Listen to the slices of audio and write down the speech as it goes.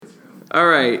All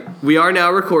right, we are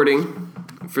now recording.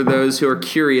 For those who are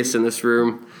curious in this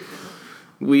room,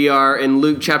 we are in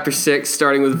Luke chapter 6,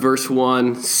 starting with verse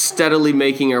 1, steadily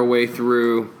making our way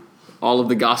through all of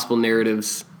the gospel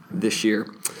narratives this year.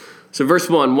 So verse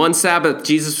 1, one Sabbath,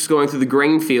 Jesus was going through the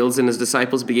grain fields, and his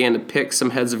disciples began to pick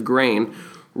some heads of grain,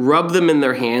 rub them in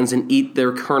their hands, and eat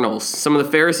their kernels. Some of the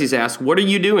Pharisees asked, "What are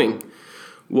you doing?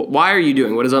 Why are you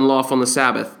doing what is unlawful on the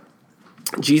Sabbath?"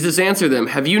 Jesus answered them,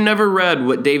 "Have you never read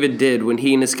what David did when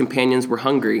he and his companions were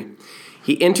hungry?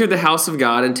 He entered the house of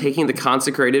God, and taking the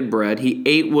consecrated bread, he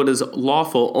ate what is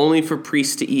lawful only for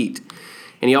priests to eat.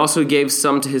 And he also gave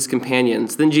some to his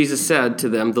companions. Then Jesus said to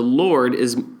them,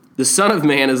 the Son of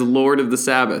Man is Lord of the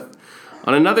Sabbath."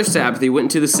 On another Sabbath, he went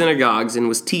into the synagogues and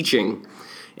was teaching.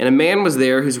 And a man was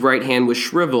there whose right hand was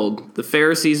shriveled. The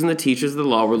Pharisees and the teachers of the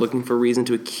law were looking for a reason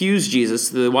to accuse Jesus,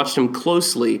 so they watched him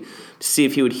closely to see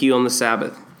if he would heal on the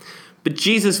Sabbath. But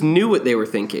Jesus knew what they were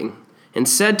thinking and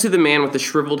said to the man with the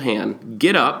shriveled hand,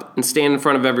 "Get up and stand in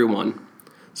front of everyone."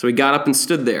 So he got up and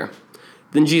stood there.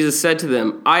 Then Jesus said to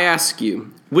them, "I ask you,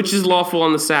 which is lawful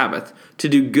on the Sabbath, to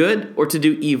do good or to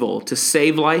do evil, to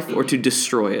save life or to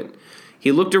destroy it?"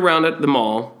 He looked around at them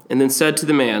all and then said to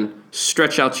the man,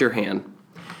 "Stretch out your hand."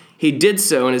 He did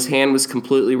so, and his hand was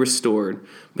completely restored.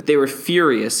 But they were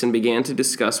furious and began to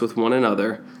discuss with one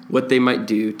another what they might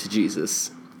do to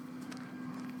Jesus.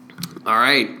 All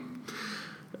right.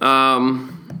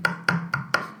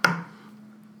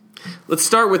 Let's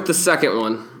start with the second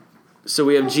one. So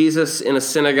we have Jesus in a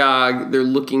synagogue. They're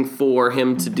looking for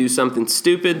him to do something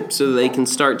stupid so they can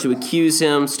start to accuse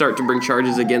him, start to bring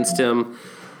charges against him,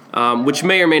 which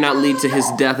may or may not lead to his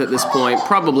death at this point.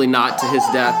 Probably not to his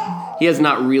death. He has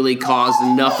not really caused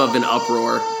enough of an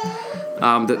uproar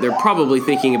that they're probably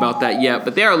thinking about that yet,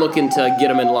 but they are looking to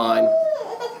get him in line.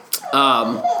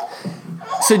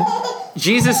 So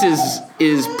Jesus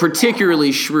is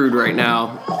particularly shrewd right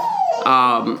now,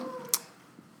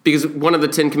 because one of the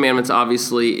 10 Commandments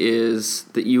obviously is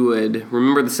that you would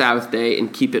remember the Sabbath day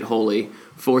and keep it holy.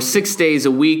 For 6 days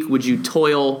a week would you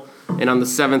toil, and on the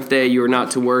seventh day you are not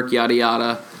to work, yada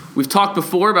yada. We've talked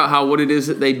before about how what it is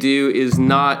that they do is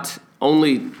not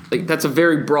only, that's a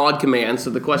very broad command,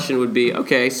 so the question would be,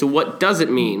 okay, so what does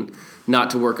it mean not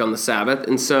to work on the Sabbath?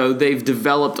 And so they've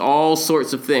developed all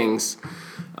sorts of things.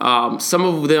 Some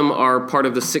of them are part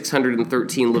of the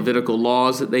 613 Levitical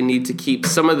laws that they need to keep.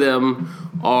 Some of them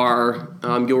are,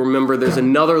 you'll remember there's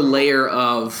another layer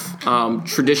of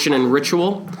tradition and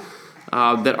ritual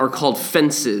that are called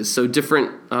fences. So different,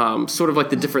 sort of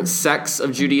like the different sects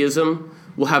of Judaism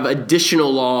will have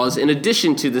additional laws in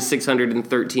addition to the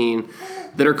 613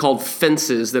 that are called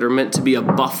fences that are meant to be a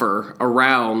buffer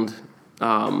around.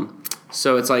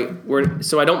 So it's like,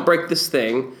 so I don't break this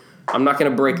thing. I'm not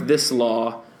going to break this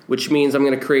law, which means I'm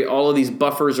going to create all of these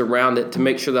buffers around it to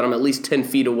make sure that I'm at least 10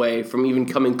 feet away from even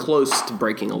coming close to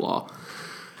breaking a law.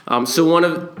 So one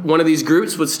of these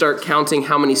groups would start counting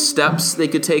how many steps they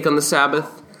could take on the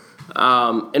Sabbath.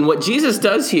 And what Jesus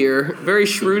does here, very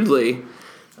shrewdly,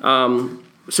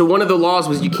 so one of the laws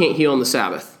was you can't heal on the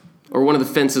Sabbath, or one of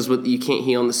the fences was you can't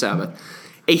heal on the Sabbath.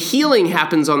 A healing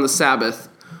happens on the Sabbath,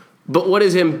 but what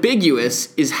is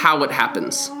ambiguous is how it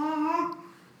happens.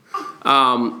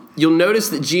 You'll notice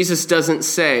that Jesus doesn't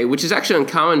say, which is actually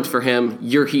uncommon for him,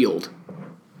 "You're healed."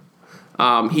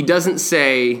 He doesn't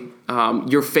say,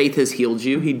 "Your faith has healed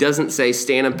you." He doesn't say,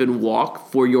 "Stand up and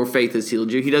walk, for your faith has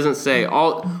healed you." He doesn't say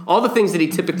all the things that he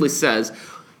typically says.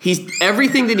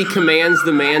 Everything that he commands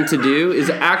the man to do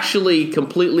is actually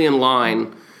completely in line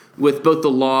with both the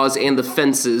laws and the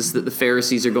fences that the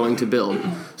Pharisees are going to build.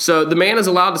 So the man is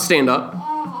allowed to stand up.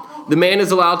 The man is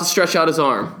allowed to stretch out his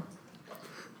arm.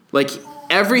 Like,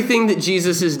 everything that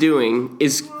Jesus is doing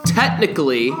is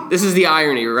technically, this is the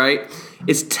irony, right?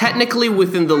 It's technically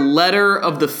within the letter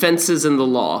of the fences and the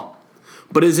law,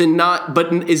 but is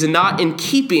not in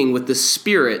keeping with the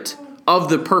spirit of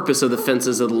the purpose of the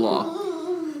fences of the law.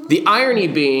 The irony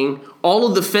being, all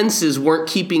of the fences weren't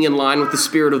keeping in line with the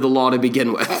spirit of the law to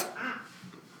begin with.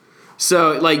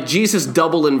 So, like, Jesus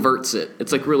double inverts it.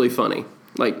 It's, like, really funny.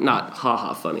 Like, not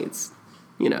ha-ha funny. It's,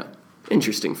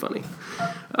 interesting funny.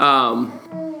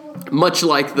 Much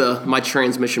like my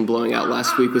transmission blowing out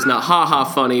last week was not ha-ha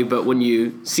funny, but when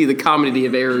you see the comedy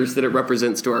of errors that it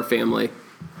represents to our family,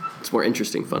 it's more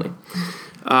interesting funny.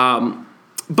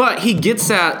 But he gets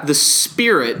at the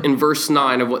spirit in verse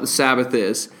 9 of what the Sabbath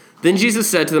is. Then Jesus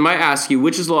said to them, "I ask you,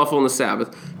 which is lawful on the Sabbath,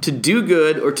 to do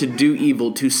good or to do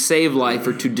evil, to save life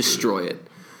or to destroy it?"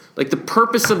 Like, the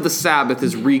purpose of the Sabbath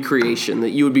is recreation,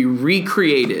 that you would be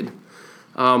recreated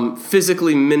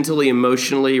physically, mentally,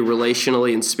 emotionally,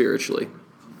 relationally, and spiritually.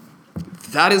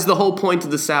 That is the whole point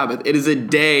of the Sabbath. It is a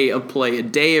day of play, a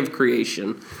day of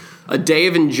creation, a day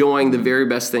of enjoying the very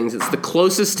best things. It's the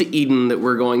closest to Eden that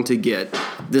we're going to get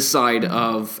this side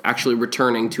of actually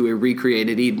returning to a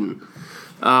recreated Eden.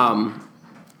 And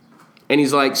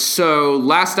he's like, so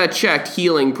last I checked,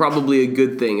 healing probably a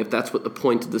good thing if that's what the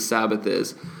point of the Sabbath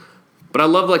is. But I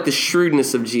love like the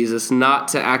shrewdness of Jesus not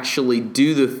to actually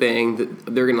do the thing that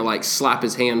they're going to like slap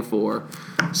his hand for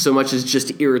so much as just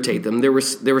to irritate them. Their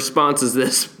response is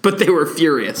this, but they were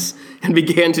furious and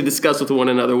began to discuss with one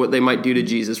another what they might do to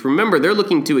Jesus. Remember, they're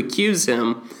looking to accuse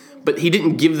him, but he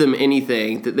didn't give them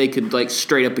anything that they could like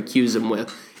straight up accuse him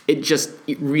with. It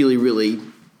really, really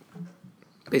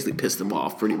basically pissed them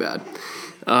off pretty bad.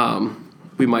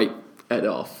 We might edit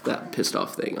off that pissed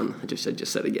off thing. I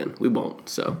just said again. We won't.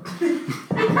 So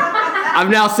I've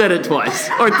now said it twice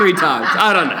or 3 times.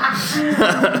 I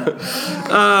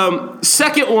don't know.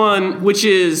 Second one, which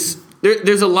is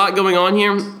there's a lot going on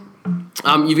here.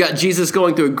 You've got Jesus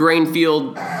going through a grain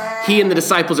field. He and the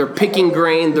disciples are picking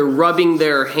grain. They're rubbing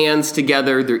their hands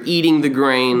together. They're eating the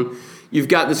grain. You've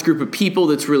got this group of people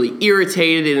that's really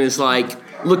irritated and is like,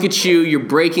 look at you, you're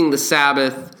breaking the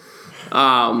Sabbath.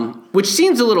 Which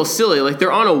seems a little silly. Like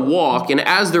they're on a walk, and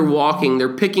as they're walking, they're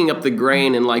picking up the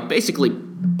grain and like basically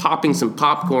popping some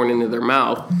popcorn into their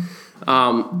mouth.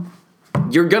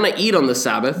 You're going to eat on the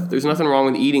Sabbath. There's nothing wrong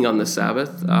with eating on the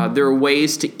Sabbath. There are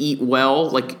ways to eat well,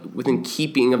 like within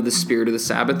keeping of the spirit of the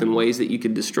Sabbath, and ways that you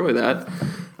could destroy that.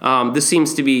 This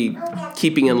seems to be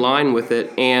keeping in line with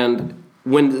it. And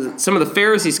when some of the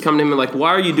Pharisees come to him and like, why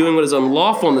are you doing what is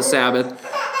unlawful on the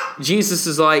Sabbath? Jesus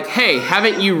is like, hey,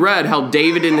 haven't you read how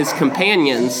David and his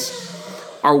companions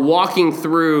are walking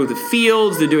through the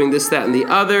fields? They're doing this, that, and the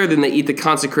other. Then they eat the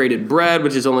consecrated bread,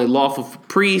 which is only lawful for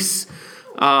priests.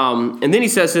 And then he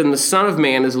says to them, the Son of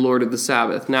Man is Lord of the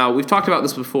Sabbath. Now, we've talked about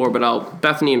this before, but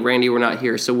Bethany and Randy were not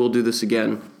here, so we'll do this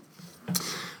again.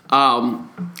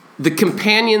 The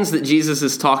companions that Jesus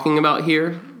is talking about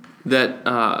here that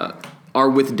are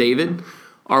with David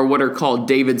are what are called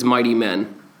David's mighty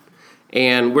men.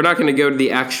 And we're not going to go to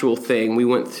the actual thing. We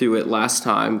went through it last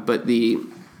time. But the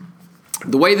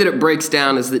way that it breaks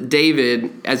down is that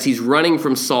David, as he's running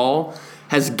from Saul,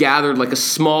 has gathered like a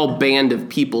small band of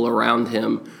people around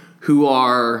him who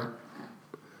are,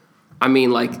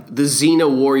 like the Xena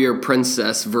warrior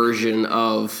princess version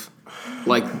of,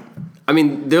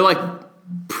 they're like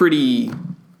pretty,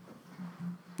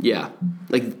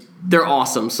 they're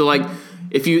awesome. So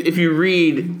if you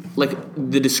read like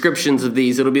the descriptions of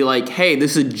these, it'll be like, hey,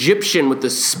 this Egyptian with the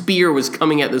spear was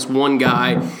coming at this one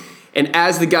guy, and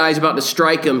as the guy's about to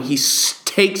strike him, he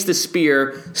takes the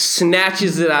spear,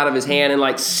 snatches it out of his hand, and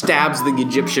like stabs the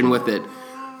Egyptian with it.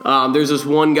 There's this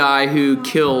one guy who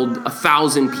killed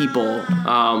 1,000 people.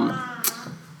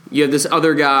 You have this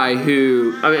other guy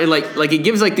who, it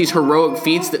gives like these heroic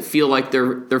feats that feel like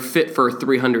they're fit for a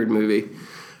 300 movie,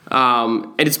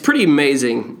 and it's pretty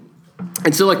amazing.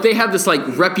 And so, they have this,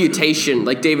 reputation,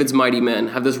 David's mighty men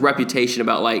have this reputation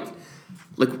about,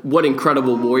 what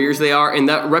incredible warriors they are, and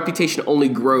that reputation only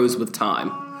grows with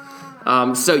time.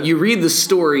 So you read the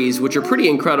stories, which are pretty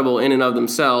incredible in and of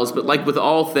themselves, but, with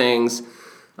all things,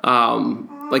 the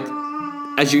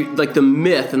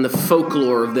myth and the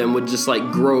folklore of them would just,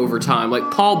 grow over time.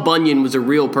 Paul Bunyan was a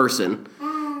real person,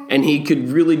 and he could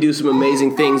really do some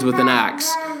amazing things with an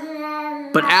axe.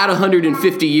 But add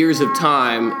 150 years of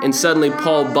time, and suddenly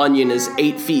Paul Bunyan is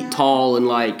 8 feet tall,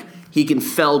 and he can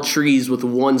fell trees with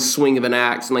one swing of an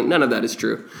axe, and none of that is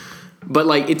true. But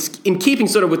it's in keeping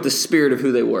sort of with the spirit of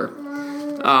who they were.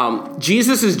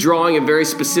 Jesus is drawing a very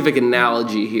specific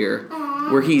analogy here,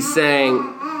 where he's saying,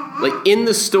 in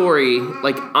the story,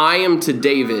 I am to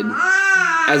David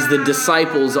as the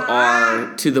disciples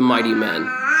are to the mighty men.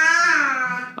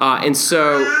 And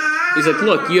so he's like,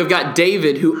 look, you have got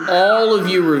David, who all of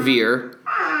you revere.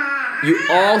 You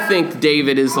all think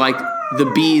David is like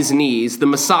the bee's knees. The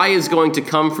Messiah is going to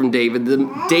come from David.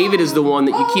 David is the one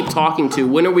that you keep talking to.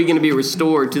 When are we going to be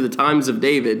restored to the times of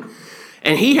David?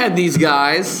 And he had these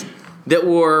guys that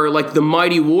were the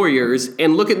mighty warriors.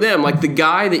 And look at them, the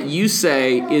guy that you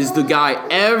say is the guy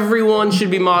everyone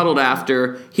should be modeled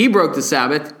after. He broke the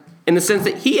Sabbath in the sense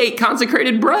that he ate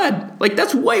consecrated bread.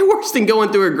 That's way worse than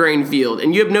going through a grain field.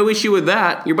 And you have no issue with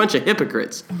that. You're a bunch of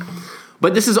hypocrites.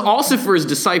 But this is also for his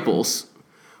disciples,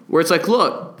 where it's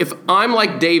look, if I'm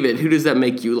like David, who does that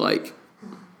make you like?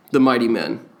 The mighty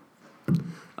men.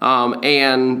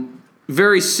 And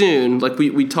very soon,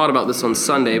 we taught about this on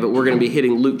Sunday, but we're going to be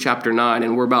hitting Luke chapter 9,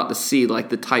 and we're about to see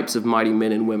the types of mighty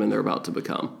men and women they're about to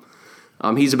become.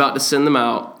 He's about to send them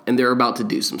out, and they're about to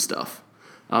do some stuff.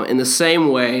 In the same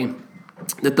way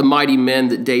that the mighty men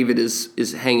that David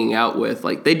is hanging out with,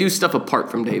 like, they do stuff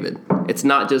apart from David. It's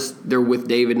not just they're with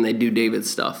David and they do David's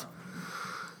stuff.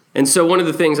 And so one of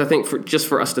the things I think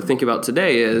for us to think about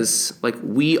today is, like,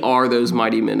 we are those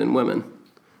mighty men and women.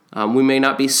 We may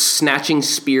not be snatching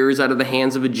spears out of the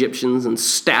hands of Egyptians and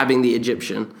stabbing the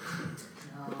Egyptian,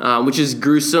 which is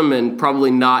gruesome and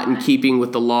probably not in keeping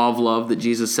with the law of love that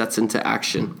Jesus sets into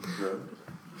action.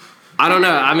 I don't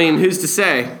know. I mean, who's to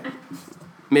say?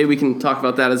 Maybe we can talk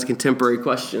about that as a contemporary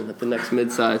question at the next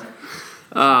mid-size.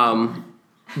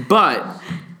 But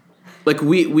like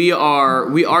we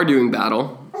are doing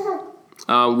battle.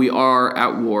 We are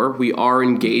at war. We are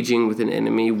engaging with an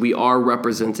enemy. We are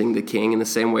representing the king in the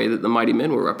same way that the mighty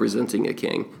men were representing a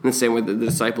king, in the same way that the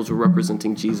disciples were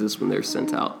representing Jesus when they're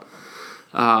sent out.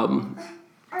 And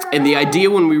the idea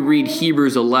when we read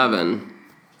Hebrews 11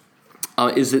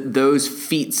 is that those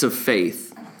feats of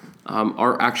faith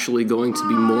are actually going to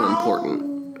be more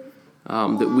important.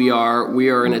 That we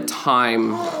are in a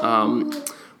time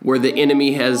where the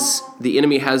enemy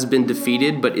has been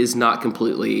defeated, but is not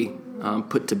completely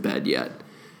put to bed yet.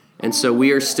 And so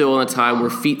we are still in a time where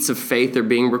feats of faith are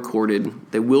being recorded.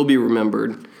 They will be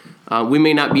remembered. We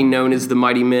may not be known as the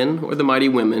mighty men or the mighty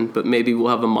women, but maybe we'll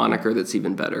have a moniker that's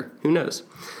even better. Who knows?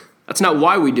 That's not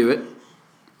why we do it.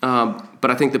 But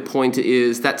I think the point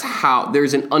is that's how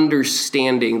there's an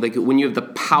understanding, like when you have the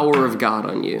power of God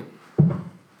on you,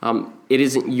 it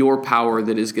isn't your power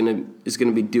that is going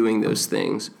to be doing those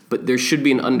things, but there should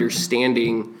be an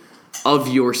understanding of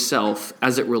yourself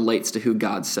as it relates to who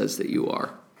God says that you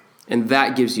are. And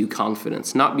that gives you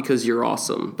confidence, not because you're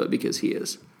awesome, but because he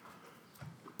is.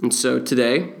 And so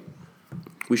today,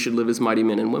 we should live as mighty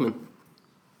men and women.